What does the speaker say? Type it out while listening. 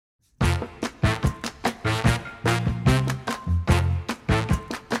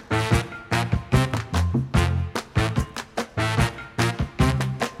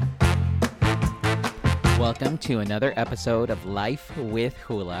welcome to another episode of Life with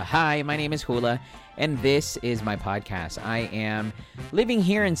Hula. Hi, my name is Hula, and this is my podcast. I am living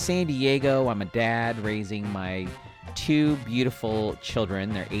here in San Diego. I'm a dad raising my two beautiful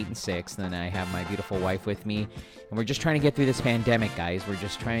children. They're 8 and 6, and then I have my beautiful wife with me, and we're just trying to get through this pandemic, guys. We're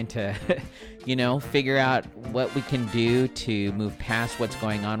just trying to, figure out what we can do to move past what's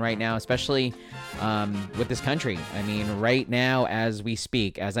going on right now, especially with this country. I mean, right now, as we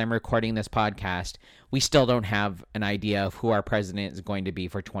speak, as I'm recording this podcast, we still don't have an idea of who our president is going to be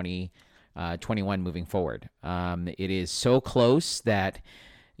for 2021 moving forward. It is so close that,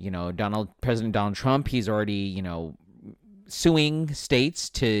 President Donald Trump, he's already, suing states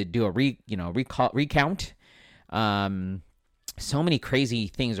to do a recount. So many crazy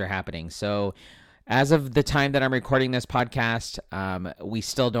things are happening. So as of the time that I'm recording this podcast, we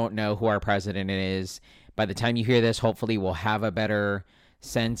still don't know who our president is. By the time you hear this, hopefully we'll have a better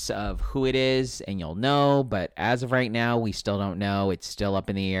sense of who it is and you'll know. But as of right now, we still don't know. It's still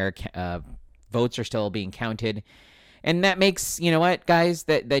up in the air. Votes are still being counted. And that makes, you know what, guys,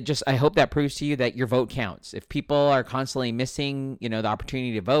 I hope that proves to you that your vote counts. If people are constantly missing, the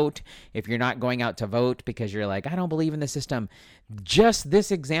opportunity to vote, if you're not going out to vote because you're like, I don't believe in the system, just this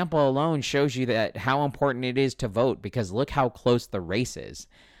example alone shows you that how important it is to vote, because look how close the race is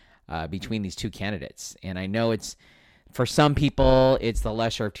between these two candidates. And I know for some people, it's the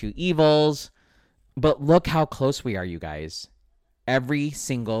lesser of two evils, but look how close we are, you guys. Every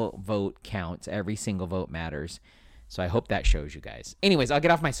single vote counts. Every single vote matters. So I hope that shows you guys. Anyways, I'll get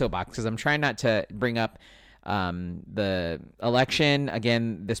off my soapbox because I'm trying not to bring up the election.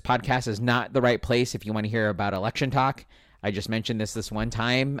 Again, this podcast is not the right place if you want to hear about election talk. I just mentioned this one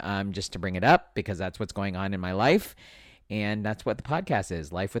time just to bring it up because that's what's going on in my life. And that's what the podcast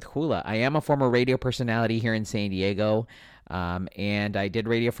is, Life with Hula. I am a former radio personality here in San Diego, and I did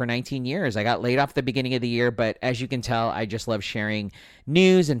radio for 19 years. I got laid off at the beginning of the year, but as you can tell, I just love sharing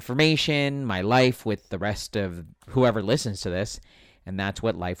news, information, my life with the rest of whoever listens to this, and that's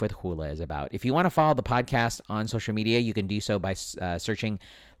what Life with Hula is about. If you want to follow the podcast on social media, you can do so by searching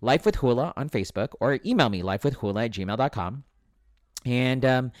Life with Hula on Facebook or email me, lifewithhula@gmail.com.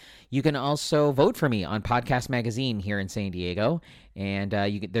 And you can also vote for me on Podcast Magazine here in San Diego. And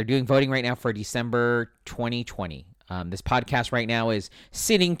they're doing voting right now for December 2020. This podcast right now is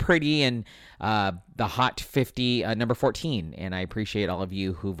sitting pretty in the Hot 50, number 14. And I appreciate all of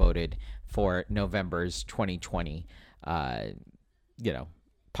you who voted for November's 2020,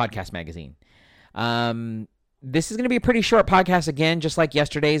 Podcast Magazine. This is going to be a pretty short podcast again, just like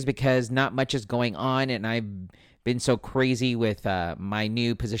yesterday's, because not much is going on. And I've been so crazy with my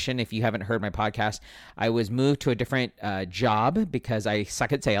new position. If you haven't heard my podcast, I was moved to a different job because I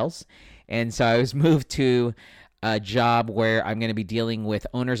suck at sales. And so I was moved to a job where I'm going to be dealing with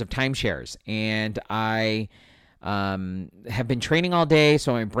owners of timeshares. And I have been training all day,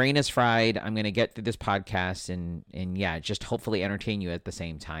 so my brain is fried. I'm going to get through this podcast and just hopefully entertain you at the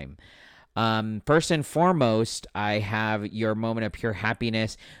same time. First and foremost, I have your moment of pure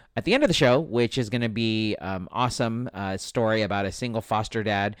happiness at the end of the show, which is going to be awesome story about a single foster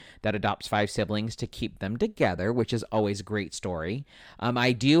dad that adopts 5 siblings to keep them together, which is always a great story.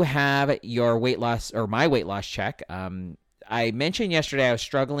 I do have your weight loss or my weight loss check. I mentioned yesterday I was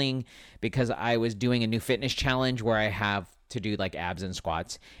struggling because I was doing a new fitness challenge where I have to do like abs and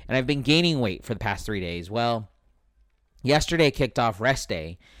squats, and I've been gaining weight for the past 3 days. Well, yesterday kicked off rest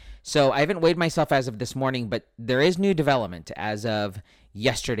day. So I haven't weighed myself as of this morning, but there is new development as of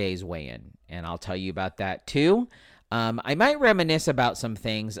yesterday's weigh-in, and I'll tell you about that too. I might reminisce about some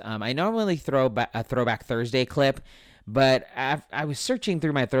things. I normally throw a Throwback Thursday clip, but I was searching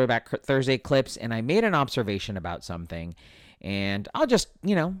through my Throwback Thursday clips, and I made an observation about something, and I'll just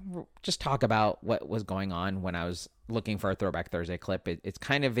talk about what was going on when I was looking for a Throwback Thursday clip. It's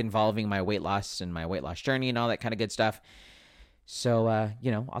kind of involving my weight loss and my weight loss journey and all that kind of good stuff. So,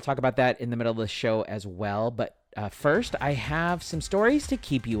 I'll talk about that in the middle of the show as well. But first, I have some stories to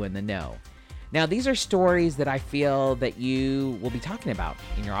keep you in the know. Now, these are stories that I feel that you will be talking about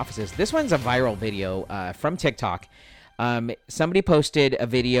in your offices. This one's a viral video from TikTok. Somebody posted a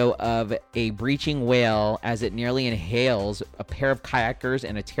video of a breaching whale as it nearly inhales a pair of kayakers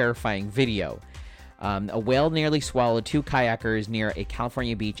in a terrifying video. A whale nearly swallowed 2 kayakers near a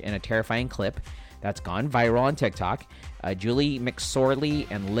California beach in a terrifying clip that's gone viral on TikTok. Julie McSorley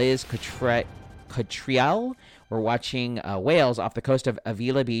and Liz Cottrell were watching whales off the coast of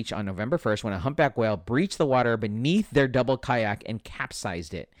Avila Beach on November 1st when a humpback whale breached the water beneath their double kayak and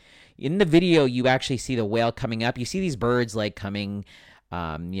capsized it. In the video, you actually see the whale coming up. You see these birds like coming,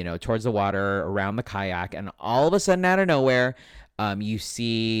 towards the water around the kayak, and all of a sudden, out of nowhere, you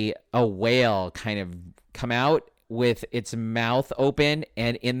see a whale kind of come out with its mouth open,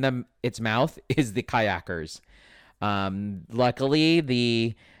 and in its mouth is the kayakers. Luckily,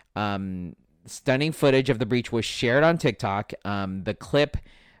 the stunning footage of the breach was shared on TikTok. The clip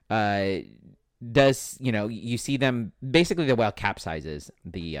does, you see them, basically the whale capsizes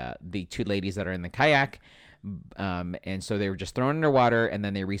the two ladies that are in the kayak. And so they were just thrown underwater, and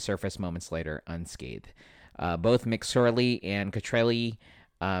then they resurfaced moments later unscathed. Both McSorley and Cottrelli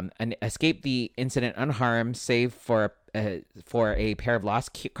escaped the incident unharmed, save for a pair of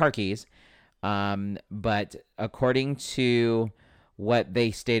lost car keys. But according to what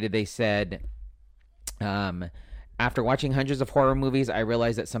they stated, they said, after watching hundreds of horror movies, I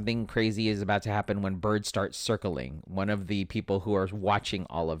realized that something crazy is about to happen when birds start circling. One of the people who are watching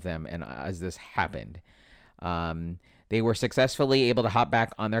all of them, and as this happened, they were successfully able to hop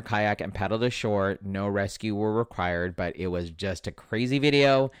back on their kayak and paddle to shore. No rescue were required, but it was just a crazy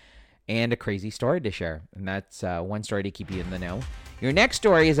video and a crazy story to share. And that's one story to keep you in the know. Your next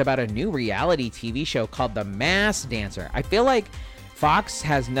story is about a new reality TV show called The Masked Dancer. I feel like Fox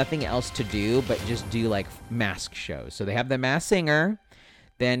has nothing else to do but just do like mask shows. So they have The Masked Singer.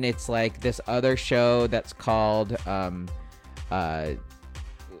 Then it's like this other show that's called,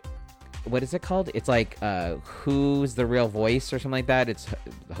 what is it called? It's like Who's the Real Voice or something like that. It's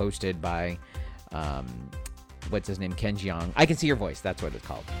hosted by, what's his name? Ken Jeong. I Can See Your Voice. That's what it's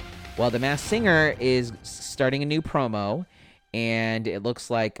called. Well, The Masked Singer is starting a new promo. And it looks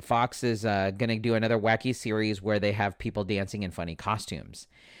like Fox is going to do another wacky series where they have people dancing in funny costumes.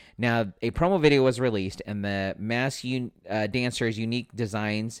 Now, a promo video was released, and the Masked Dancer's unique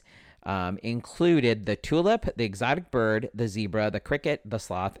designs included the tulip, the exotic bird, the zebra, the cricket, the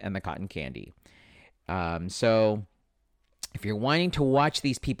sloth, and the cotton candy. So if you're wanting to watch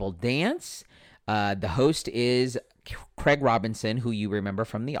these people dance, the host is Craig Robinson, who you remember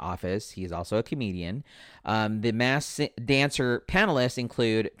from The Office. He's also a comedian. The Masked Dancer panelists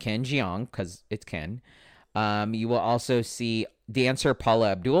include Ken Jeong, because it's Ken. You will also see dancer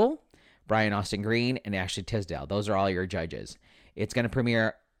Paula Abdul, Brian Austin Green, and Ashley Tisdale. Those are all your judges. It's going to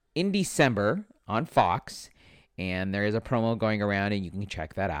premiere in December on Fox, and there is a promo going around, and you can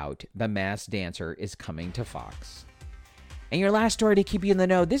check that out. The Masked Dancer is coming to Fox. And your last story to keep you in the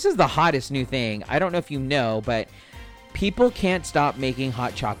know, this is the hottest new thing. I don't know if you know, but people can't stop making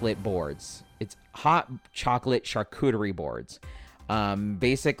hot chocolate boards. It's hot chocolate charcuterie boards.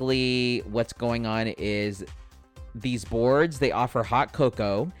 Basically, what's going on is these boards, they offer hot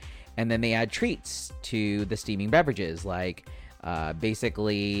cocoa, and then they add treats to the steaming beverages, like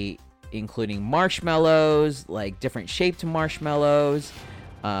basically including marshmallows, like different shaped marshmallows.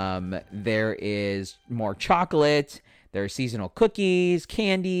 There is more chocolate. There are seasonal cookies,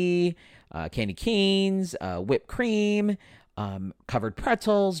 candy, candy canes, whipped cream, covered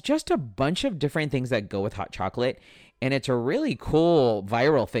pretzels, just a bunch of different things that go with hot chocolate. And it's a really cool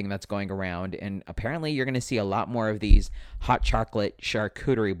viral thing that's going around. And apparently you're going to see a lot more of these hot chocolate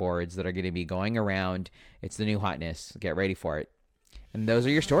charcuterie boards that are going to be going around. It's the new hotness. Get ready for it. And those are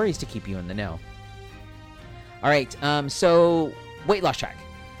your stories to keep you in the know. All right. So weight loss track.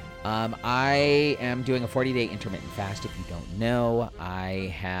 I am doing a 40-day intermittent fast. If you don't know,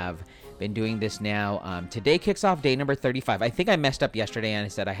 I have been doing this now. Today kicks off day number 35. I think I messed up yesterday and I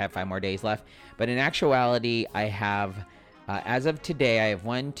said I have 5 more days left. But in actuality, I have, as of today, I have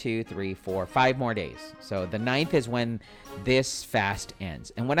 5 more days. So the 9th is when this fast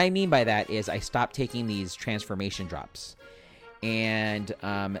ends. And what I mean by that is I stopped taking these transformation drops. And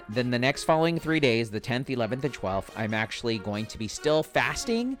then the next following 3 days, the 10th, 11th, and 12th, I'm actually going to be still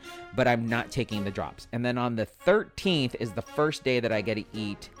fasting, but I'm not taking the drops. And then on the 13th is the first day that I get to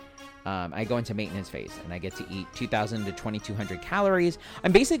eat. I go into maintenance phase, and I get to eat 2,000 to 2,200 calories.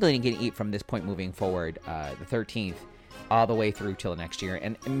 I'm basically going to eat from this point moving forward, the 13th, all the way through till next year.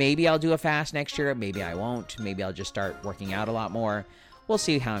 And maybe I'll do a fast next year. Maybe I won't. Maybe I'll just start working out a lot more. We'll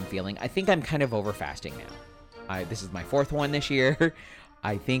see how I'm feeling. I think I'm kind of over fasting now. This is my 4th one this year.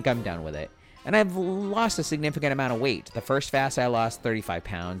 I think I'm done with it. And I've lost a significant amount of weight. The first fast, I lost 35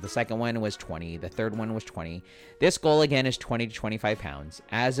 pounds. The second one was 20. The third one was 20. This goal, again, is 20 to 25 pounds.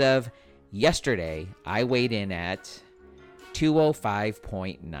 As of yesterday, I weighed in at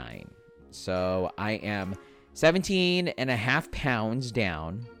 205.9. So I am 17 and a half pounds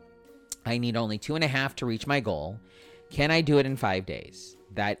down. I need only 2.5 to reach my goal. Can I do it in 5 days?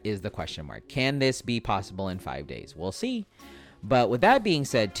 That is the question mark. Can this be possible in 5 days? We'll see. But with that being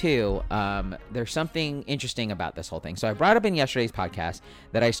said, too, there's something interesting about this whole thing. So I brought up in yesterday's podcast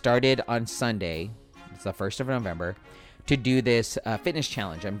that I started on Sunday, it's the 1st of November, to do this fitness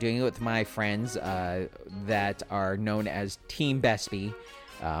challenge. I'm doing it with my friends that are known as Team Bespy.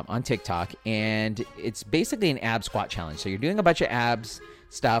 on TikTok, and it's basically an ab squat challenge. So you're doing a bunch of abs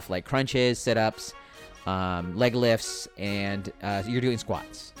stuff like crunches, sit-ups, leg lifts, and you're doing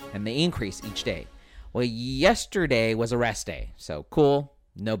squats, and they increase each day. Well, yesterday was a rest day, so cool,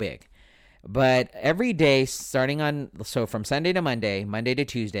 no big. But every day, so from Sunday to Monday, Monday to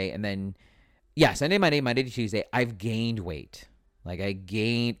Tuesday, and then, Sunday, Monday to Tuesday, I've gained weight. Like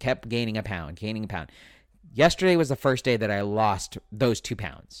kept gaining a pound. Yesterday was the first day that I lost those 2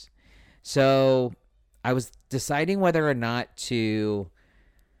 pounds. So I was deciding whether or not to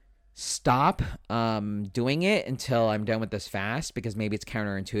stop doing it until I'm done with this fast, because maybe it's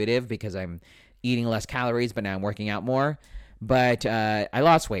counterintuitive because I'm eating less calories, but now I'm working out more. But I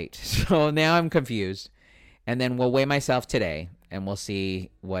lost weight, so now I'm confused. And then we'll weigh myself today, and we'll see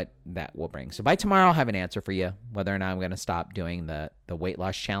what that will bring. So by tomorrow, I'll have an answer for you, whether or not I'm going to stop doing the weight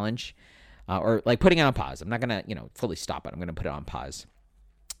loss challenge, or like putting it on pause. I'm not going to, fully stop it. I'm going to put it on pause.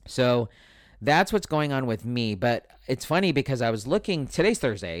 So that's what's going on with me. But it's funny because I was looking, today's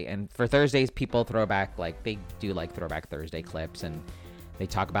Thursday, and for Thursdays, people throw back, they do Throwback Thursday clips, and they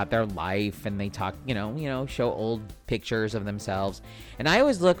talk about their life, and they talk, show old pictures of themselves. And I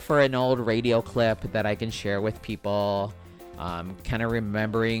always look for an old radio clip that I can share with people, kind of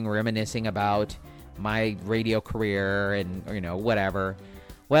reminiscing about my radio career and, whatever.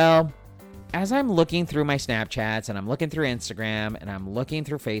 Well, as I'm looking through my Snapchats, and I'm looking through Instagram, and I'm looking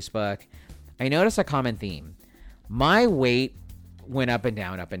through Facebook, I notice a common theme. My weight went up and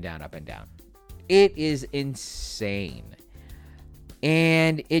down, up and down, up and down. It is insane.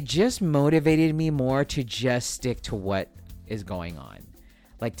 And it just motivated me more to just stick to what is going on.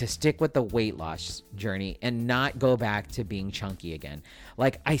 Like, to stick with the weight loss journey and not go back to being chunky again.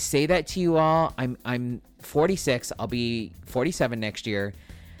 Like, I say that to you all. I'm 46. I'll be 47 next year.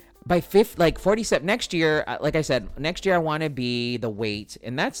 By 47 next year, like I said, next year I want to be the weight,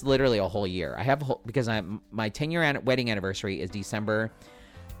 and that's literally a whole year. I have because my 10-year wedding anniversary is December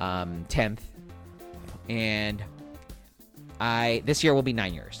 10th, and this year will be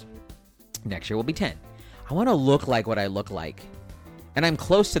 9 years. Next year will be 10. I want to look like what I look like. And I'm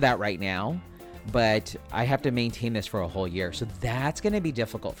close to that right now, but I have to maintain this for a whole year. So that's going to be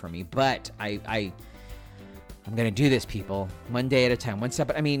difficult for me. But I'm going to do this, people. One day at a time, one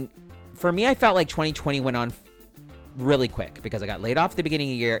step. I mean, for me, I felt like 2020 went on really quick because I got laid off at the beginning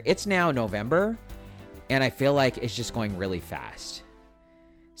of the year. It's now November, and I feel like it's just going really fast.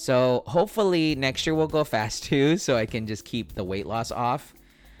 So hopefully next year will go fast too, so I can just keep the weight loss off.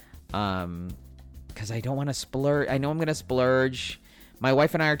 Because I don't want to splurge. I know I'm going to splurge. My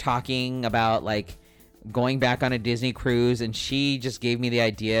wife and I are talking about going back on a Disney cruise, and she just gave me the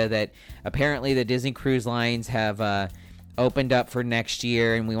idea that apparently the Disney Cruise Lines have opened up for next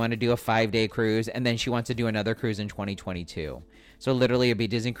year, and we want to do a 5-day cruise, and then she wants to do another cruise in 2022. So literally it'll be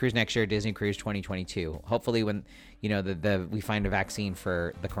Disney Cruise next year, Disney Cruise 2022. Hopefully when, we find a vaccine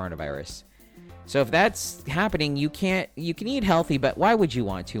for the coronavirus. So if that's happening, you can eat healthy, but why would you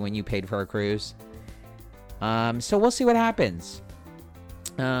want to when you paid for a cruise? So we'll see what happens.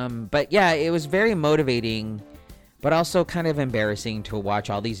 But yeah, it was very motivating, but also kind of embarrassing to watch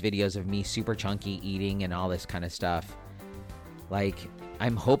all these videos of me super chunky eating and all this kind of stuff.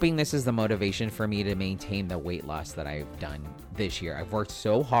 I'm hoping this is the motivation for me to maintain the weight loss that I've done this year. I've worked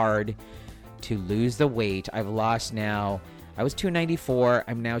so hard to lose the weight. I've lost now, I was 294.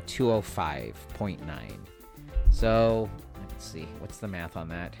 I'm now 205.9. So let's see. What's the math on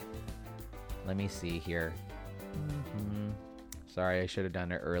that? Let me see here. Sorry, I should have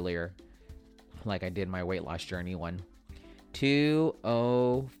done it earlier, like I did my weight loss journey one.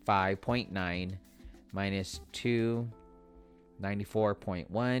 205.9 minus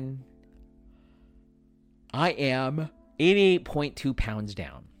 294.1. I am 88.2 pounds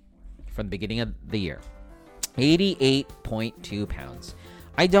down from the beginning of the year. 88.2 pounds.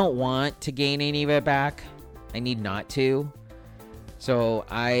 I don't want to gain any of it back. I need not to. So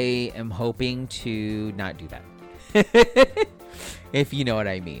I am hoping to not do that. If you know what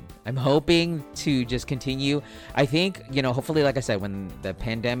I mean. I'm hoping to just continue. I think, hopefully, like I said, when the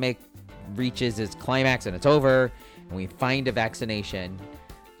pandemic reaches its climax and it's over and we find a vaccination,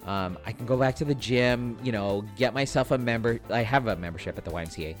 I can go back to the gym, get myself a member. I have a membership at the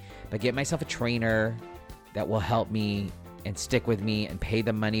YMCA, but get myself a trainer that will help me and stick with me and pay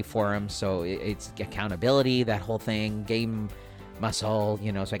the money for him. So it's accountability, that whole thing, gain muscle,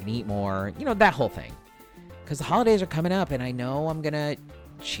 so I can eat more, that whole thing. Because the holidays are coming up, and I know I'm going to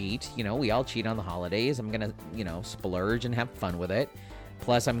cheat. We all cheat on the holidays. I'm going to, splurge and have fun with it.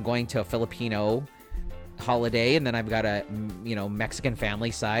 Plus, I'm going to a Filipino holiday, and then I've got a, Mexican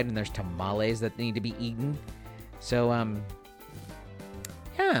family side, and there's tamales that need to be eaten. So,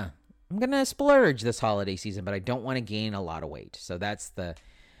 yeah, I'm going to splurge this holiday season, but I don't want to gain a lot of weight. So that's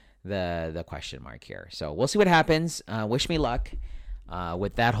the question mark here. So we'll see what happens. Wish me luck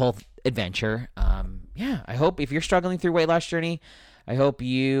with that whole adventure. Yeah, I hope if you're struggling through weight loss journey, I hope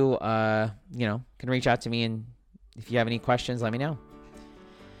you, can reach out to me, and if you have any questions, let me know.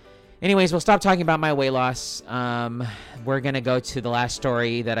 Anyways, we'll stop talking about my weight loss. We're going to go to the last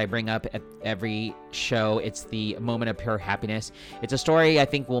story that I bring up at every show. It's the moment of pure happiness. It's a story I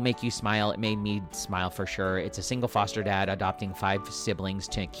think will make you smile. It made me smile for sure. It's a single foster dad adopting 5 siblings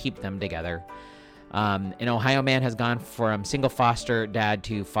to keep them together. An Ohio man has gone from single foster dad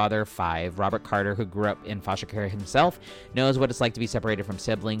to father of 5. Robert Carter, who grew up in foster care himself, knows what it's like to be separated from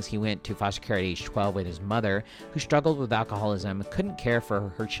siblings. He went to foster care at age 12 with his mother, who struggled with alcoholism, couldn't care for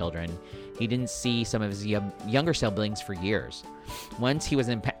her children. He didn't see some of his younger siblings for years. Once he was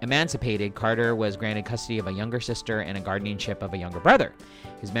emancipated, Carter was granted custody of a younger sister and a guardianship of a younger brother.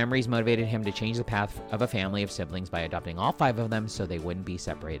 His memories motivated him to change the path of a family of siblings by adopting all 5 of them so they wouldn't be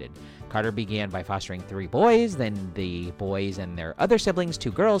separated. Carter began by fostering 3 boys, then the boys and their other siblings,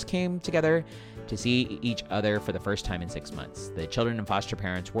 2 girls, came together to see each other for the first time in 6 months. The children and foster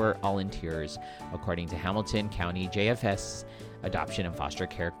parents were all in tears, according to Hamilton County JFS Adoption and Foster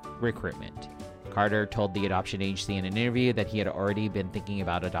Care Recruitment. Carter told the adoption agency in an interview that he had already been thinking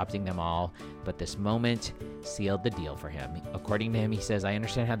about adopting them all, but this moment sealed the deal for him. According to him, he says, "I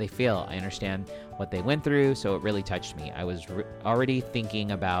understand how they feel. I understand what they went through, so it really touched me. I was already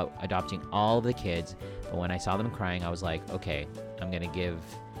thinking about adopting all the kids, but when I saw them crying, I was like, okay, I'm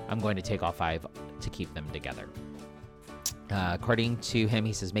going to take all 5 to keep them together." According to him,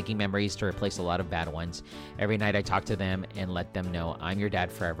 he says, making memories to replace a lot of bad ones. Every night I talk to them and let them know I'm your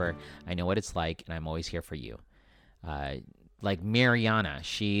dad forever. I know what it's like, and I'm always here for you. Like Mariana,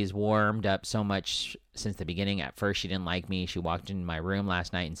 she's warmed up so much since the beginning. At first, she didn't like me. She walked in my room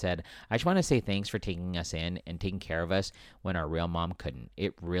last night and said, "I just want to say thanks for taking us in and taking care of us when our real mom couldn't."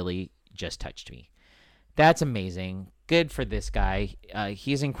 It really just touched me. That's amazing. Good for this guy.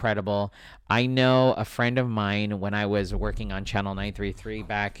 He's incredible. I know a friend of mine when I was working on Channel 933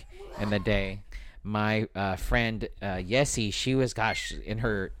 back in the day. My friend, Yessie, she was, in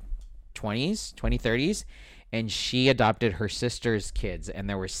her 20s, 30s, and she adopted her sister's kids, and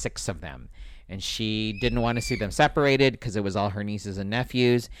there were 6 of them. And she didn't want to see them separated because it was all her nieces and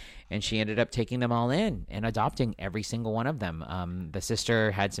nephews, and she ended up taking them all in and adopting every single one of them. The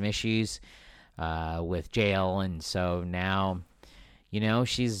sister had some issues with jail, and so now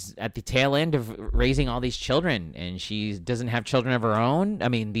she's at the tail end of raising all these children, and she doesn't have children of her own. I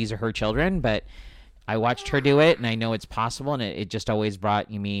mean, these are her children, but I watched her do it, and I know it's possible, and it just always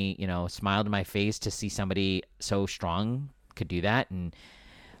brought me a smile to my face to see somebody so strong could do that. And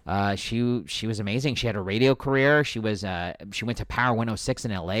she was amazing. She had a radio career. She went to Power 106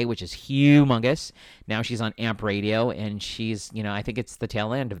 in LA, which is humongous. Now she's on AMP Radio, and she's, I think it's the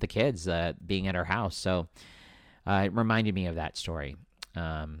tail end of the kids being at her house. So it reminded me of that story.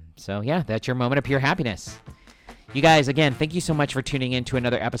 So yeah, that's your moment of pure happiness. You guys, again, thank you so much for tuning in to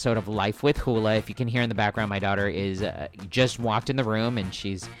another episode of Life with Hula. If you can hear in the background, my daughter is just walked in the room, and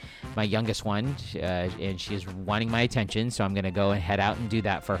she's my youngest one, and she's wanting my attention, so I'm going to go and head out and do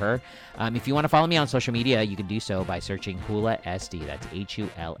that for her. If you want to follow me on social media, you can do so by searching Hula SD. That's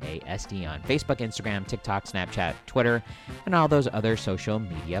HULASD on Facebook, Instagram, TikTok, Snapchat, Twitter, and all those other social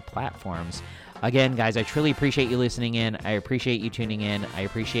media platforms. Again, guys, I truly appreciate you listening in. I appreciate you tuning in. I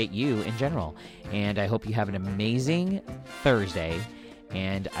appreciate you in general. And I hope you have an amazing Thursday.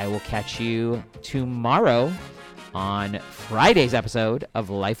 And I will catch you tomorrow on Friday's episode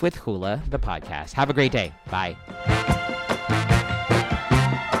of Life with Hula, the podcast. Have a great day. Bye.